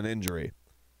Pulov got an injury.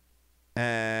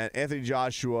 And Anthony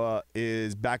Joshua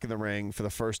is back in the ring for the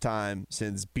first time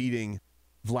since beating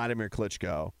Vladimir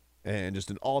Klitschko, and just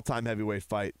an all-time heavyweight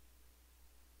fight.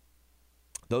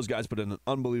 Those guys put in an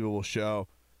unbelievable show,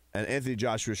 and Anthony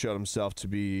Joshua showed himself to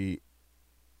be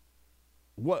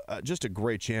just a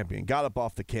great champion. Got up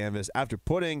off the canvas after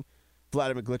putting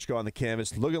Vladimir Klitschko on the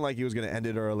canvas, looking like he was going to end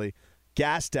it early,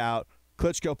 gassed out.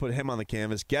 Klitschko put him on the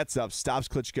canvas, gets up, stops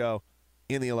Klitschko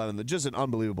in the 11th. Just an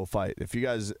unbelievable fight. If you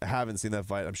guys haven't seen that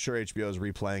fight, I'm sure HBO is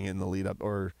replaying it in the lead up,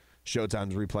 or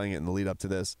Showtime's replaying it in the lead up to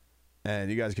this,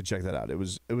 and you guys can check that out. It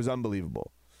was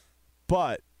unbelievable.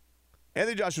 But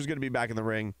Anthony Joshua's going to be back in the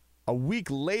ring. A week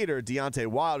later, Deontay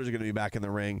Wilder's going to be back in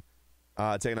the ring,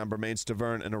 taking on Bermane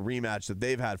Stiverne in a rematch that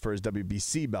they've had for his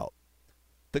WBC belt.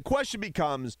 The question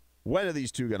becomes, when are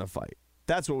these two going to fight?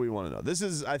 That's what we want to know. This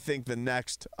is, I think, the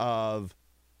next for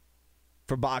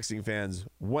boxing fans,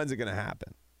 when's it going to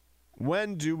happen?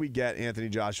 When do we get Anthony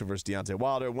Joshua versus Deontay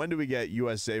Wilder? When do we get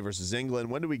USA versus England?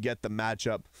 When do we get the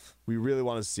matchup we really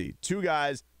want to see? Two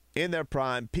guys in their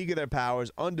prime, peak of their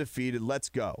powers, undefeated. Let's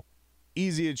go.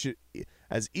 As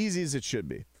easy as it should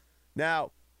be.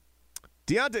 Now,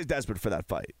 Deontay's desperate for that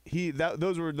fight.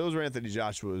 Those were Anthony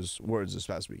Joshua's words this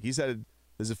past week. He said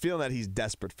there's a feeling that he's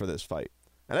desperate for this fight.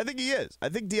 And I think he is. I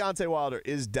think Deontay Wilder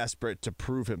is desperate to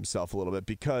prove himself a little bit,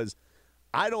 because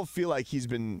I don't feel like he's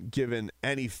been given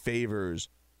any favors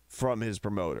from his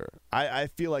promoter. I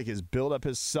feel like his build-up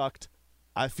has sucked.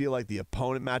 I feel like the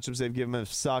opponent matchups they've given him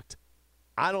have sucked.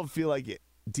 I don't feel like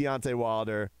Deontay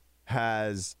Wilder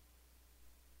has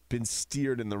been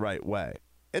steered in the right way.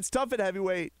 It's tough at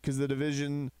heavyweight because the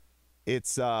division,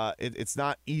 it's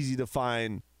not easy to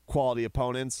find quality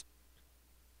opponents.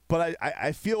 But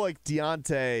I feel like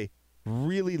Deontay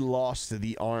really lost to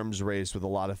the arms race with a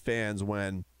lot of fans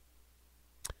when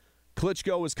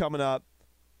Klitschko was coming up.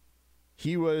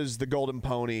 He was the golden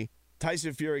pony.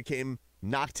 Tyson Fury came,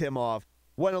 knocked him off,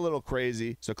 went a little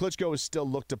crazy. So Klitschko was still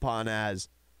looked upon as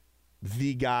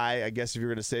the guy, I guess if you're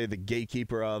going to say the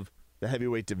gatekeeper of the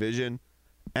heavyweight division.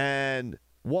 And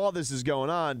while this is going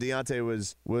on, Deontay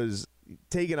was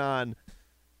taking on,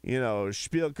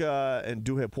 Szpilka and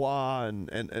Duhaipois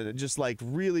and just like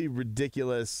really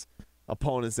ridiculous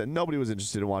opponents that nobody was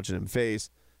interested in watching him face.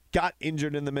 Got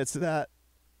injured in the midst of that.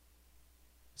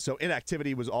 So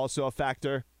inactivity was also a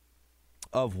factor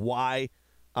of why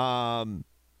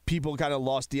people kind of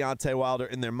lost Deontay Wilder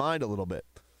in their mind a little bit.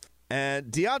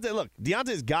 And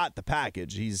Deontay's got the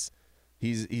package. He's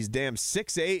damn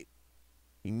 6'8".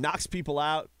 He knocks people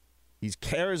out. He's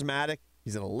charismatic.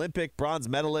 He's an Olympic bronze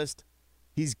medalist.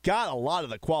 He's got a lot of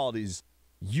the qualities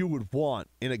you would want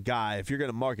in a guy if you're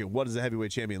going to market what does a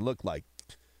heavyweight champion look like.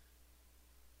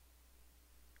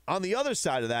 On the other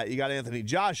side of that, you got Anthony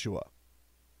Joshua.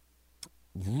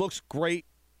 Looks great.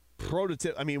 One of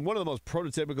the most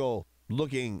prototypical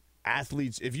looking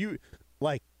athletes. If you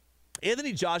like,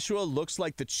 Anthony Joshua looks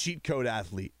like the cheat code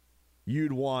athlete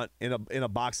you'd want in a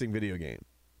boxing video game.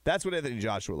 That's what Anthony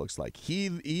Joshua looks like.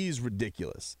 He's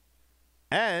ridiculous.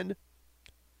 And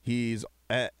so he's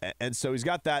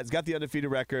got that. He's got the undefeated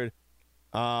record.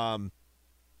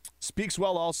 Speaks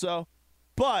well also,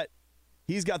 but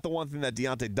he's got the one thing that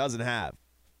Deontay doesn't have.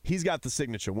 He's got the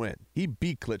signature win. He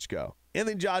beat Klitschko.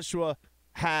 Anthony Joshua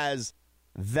has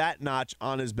that notch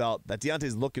on his belt that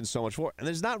Deontay's looking so much for, and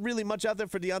there's not really much out there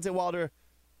for Deontay Wilder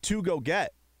to go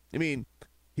get. I mean,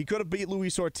 he could have beat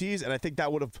Luis Ortiz, and I think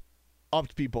that would have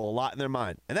upped people a lot in their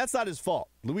mind. And that's not his fault.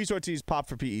 Luis Ortiz popped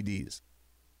for PEDs.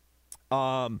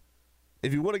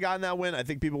 If he would have gotten that win, I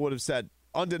think people would have said,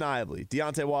 undeniably,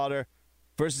 Deontay Wilder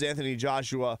versus Anthony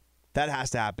Joshua, that has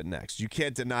to happen next. You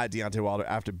can't deny Deontay Wilder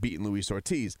after beating Luis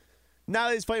Ortiz. Now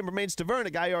that he's fighting Bermane Stiverne,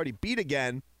 a guy he already beat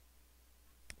again,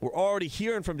 we're already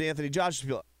hearing from Anthony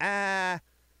Joshua, we'll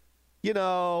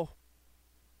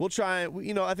try.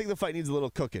 I think the fight needs a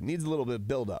little cooking, needs a little bit of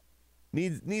build-up,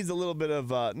 needs a little bit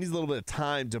of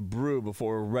time to brew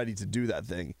before we're ready to do that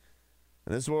thing.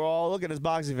 And this is where we're all looking as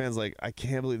boxing fans like, I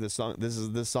can't believe this song and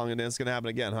dance going to happen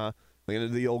again, huh? Like into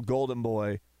the old Golden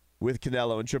Boy with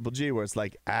Canelo and Triple G, where it's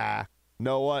like,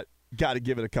 know what? Got to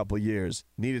give it a couple years.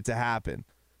 Need it to happen.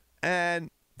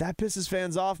 And that pisses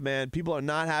fans off, man. People are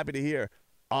not happy to hear,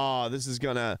 it's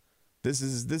going to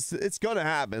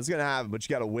happen. It's going to happen, but you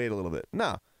got to wait a little bit.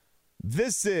 No.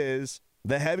 This is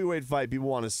the heavyweight fight people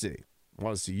want to see. I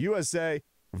want to see USA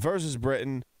versus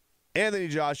Britain, Anthony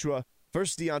Joshua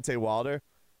versus Deontay Wilder.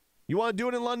 You want to do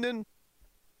it in London?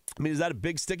 I mean, is that a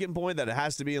big sticking point that it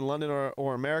has to be in London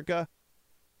or America?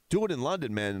 Do it in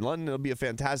London, man. In London, it'll be a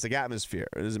fantastic atmosphere.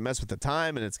 It doesn't mess with the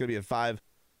time, and it's going to be at 5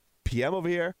 p.m. over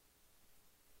here.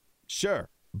 Sure,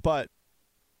 but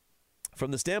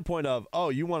from the standpoint of,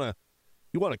 you want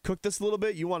to cook this a little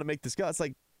bit, you want to make this guy, it's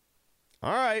like,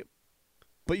 all right,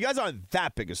 but you guys aren't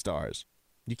that big of stars.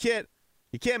 You can't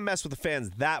mess with the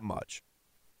fans that much.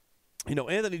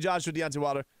 Anthony Joshua, Deontay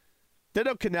Wilder, they're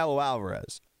no Canelo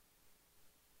Alvarez.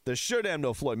 They're sure damn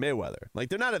no Floyd Mayweather. Like,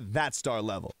 they're not at that star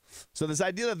level. So this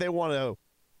idea that they want to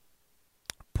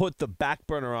put the back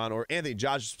burner on, or Anthony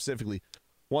Joshua specifically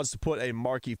wants to put a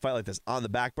marquee fight like this on the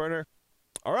back burner,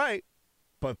 all right,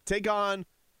 but take on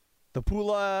the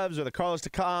Pulevs or the Carlos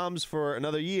Takams for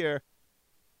another year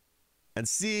and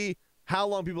see how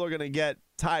long people are going to get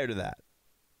tired of that.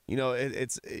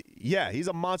 He's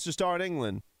a monster star in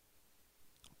England,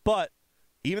 but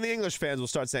even the English fans will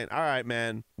start saying, all right,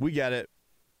 man, we get it.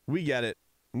 We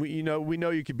know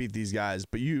you can beat these guys,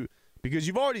 but because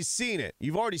you've already seen it.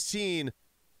 You've already seen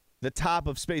the top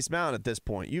of Space Mountain at this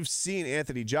point. You've seen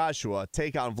Anthony Joshua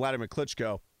take on Vladimir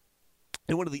Klitschko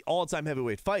in one of the all-time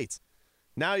heavyweight fights.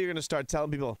 Now you're going to start telling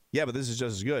people, yeah, but this is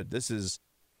just as good. This is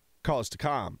Carlos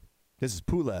Takam. This is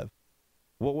Pulev.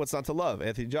 Well, what's not to love?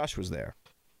 Anthony Joshua's there.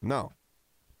 No.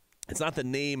 It's not the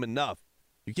name enough.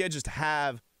 You can't just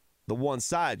have the one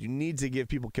side. You need to give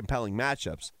people compelling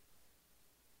matchups.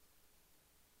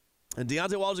 And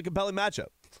Deontay Wilder's a compelling matchup.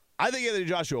 I think Anthony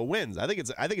Joshua wins.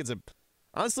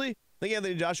 Honestly, I think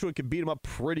Anthony Joshua can beat him up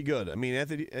pretty good. I mean,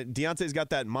 Deontay's got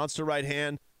that monster right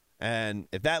hand, and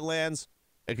if that lands,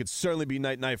 it could certainly be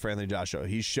night-night for Anthony Joshua.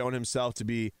 He's shown himself to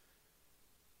be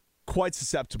quite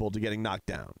susceptible to getting knocked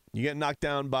down. You get knocked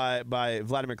down by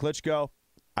Vladimir Klitschko,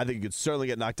 I think you could certainly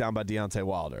get knocked down by Deontay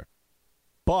Wilder.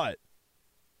 But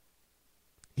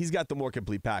he's got the more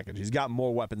complete package. He's got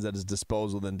more weapons at his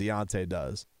disposal than Deontay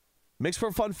does. Makes for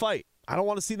a fun fight. I don't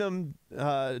want to see them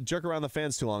jerk around the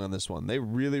fans too long on this one. They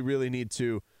really, really need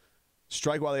to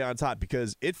strike while they're on top,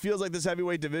 because it feels like this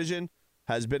heavyweight division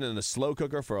has been in a slow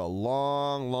cooker for a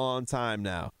long, long time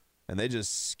now, and they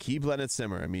just keep letting it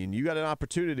simmer. I mean, you got an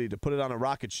opportunity to put it on a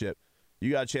rocket ship.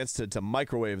 You got a chance to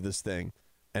microwave this thing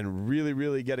and really,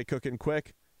 really get it cooking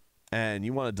quick, and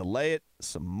you want to delay it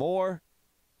some more.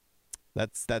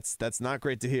 That's not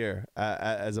great to hear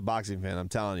as a boxing fan, I'm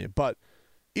telling you. But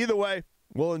either way,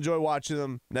 we'll enjoy watching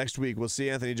them next week. We'll see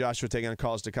Anthony Joshua take on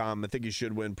Carlos Takam. I think he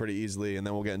should win pretty easily, and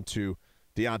then we'll get into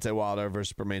Deontay Wilder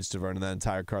versus Bermane Stiverne and that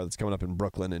entire card that's coming up in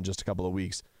Brooklyn in just a couple of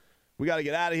weeks. We got to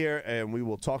get out of here, and we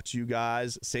will talk to you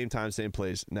guys same time, same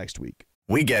place next week.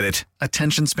 We get it.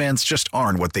 Attention spans just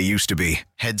aren't what they used to be.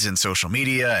 Heads in social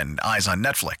media and eyes on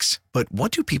Netflix. But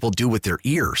what do people do with their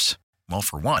ears? Well,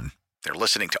 for one, they're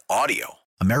listening to audio.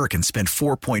 Americans spend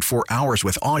 4.4 hours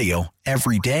with audio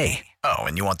every day. Oh,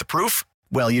 and you want the proof?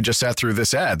 Well, you just sat through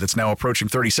this ad that's now approaching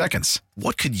 30 seconds.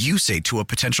 What could you say to a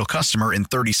potential customer in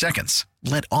 30 seconds?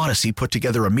 Let Odyssey put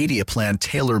together a media plan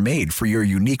tailor-made for your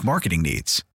unique marketing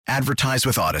needs. Advertise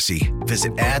with Odyssey.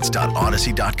 Visit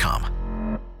ads.odyssey.com.